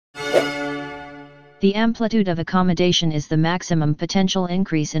The amplitude of accommodation is the maximum potential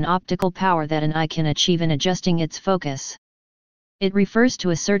increase in optical power that an eye can achieve in adjusting its focus. It refers to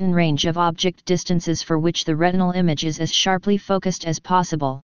a certain range of object distances for which the retinal image is as sharply focused as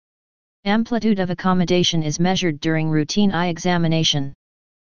possible. Amplitude of accommodation is measured during routine eye examination.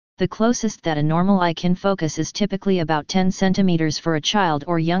 The closest that a normal eye can focus is typically about 10 cm for a child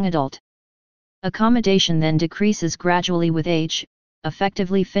or young adult. Accommodation then decreases gradually with age,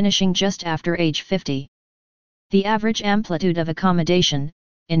 effectively finishing just after age 50. The average amplitude of accommodation,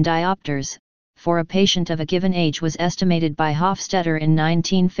 in diopters, for a patient of a given age was estimated by Hofstetter in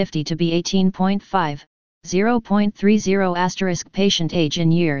 1950 to be 18.5, 0.30 * patient age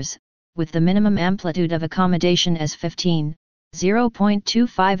in years, with the minimum amplitude of accommodation as 15,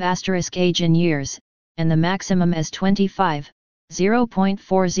 0.25 * age in years, and the maximum as 25,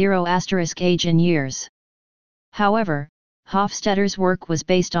 0.40 * age in years. However, Hofstetter's work was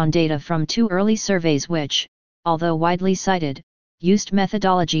based on data from 2 early surveys which, although widely cited, used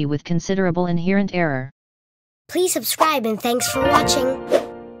methodology with considerable inherent error. Please subscribe and thanks for watching.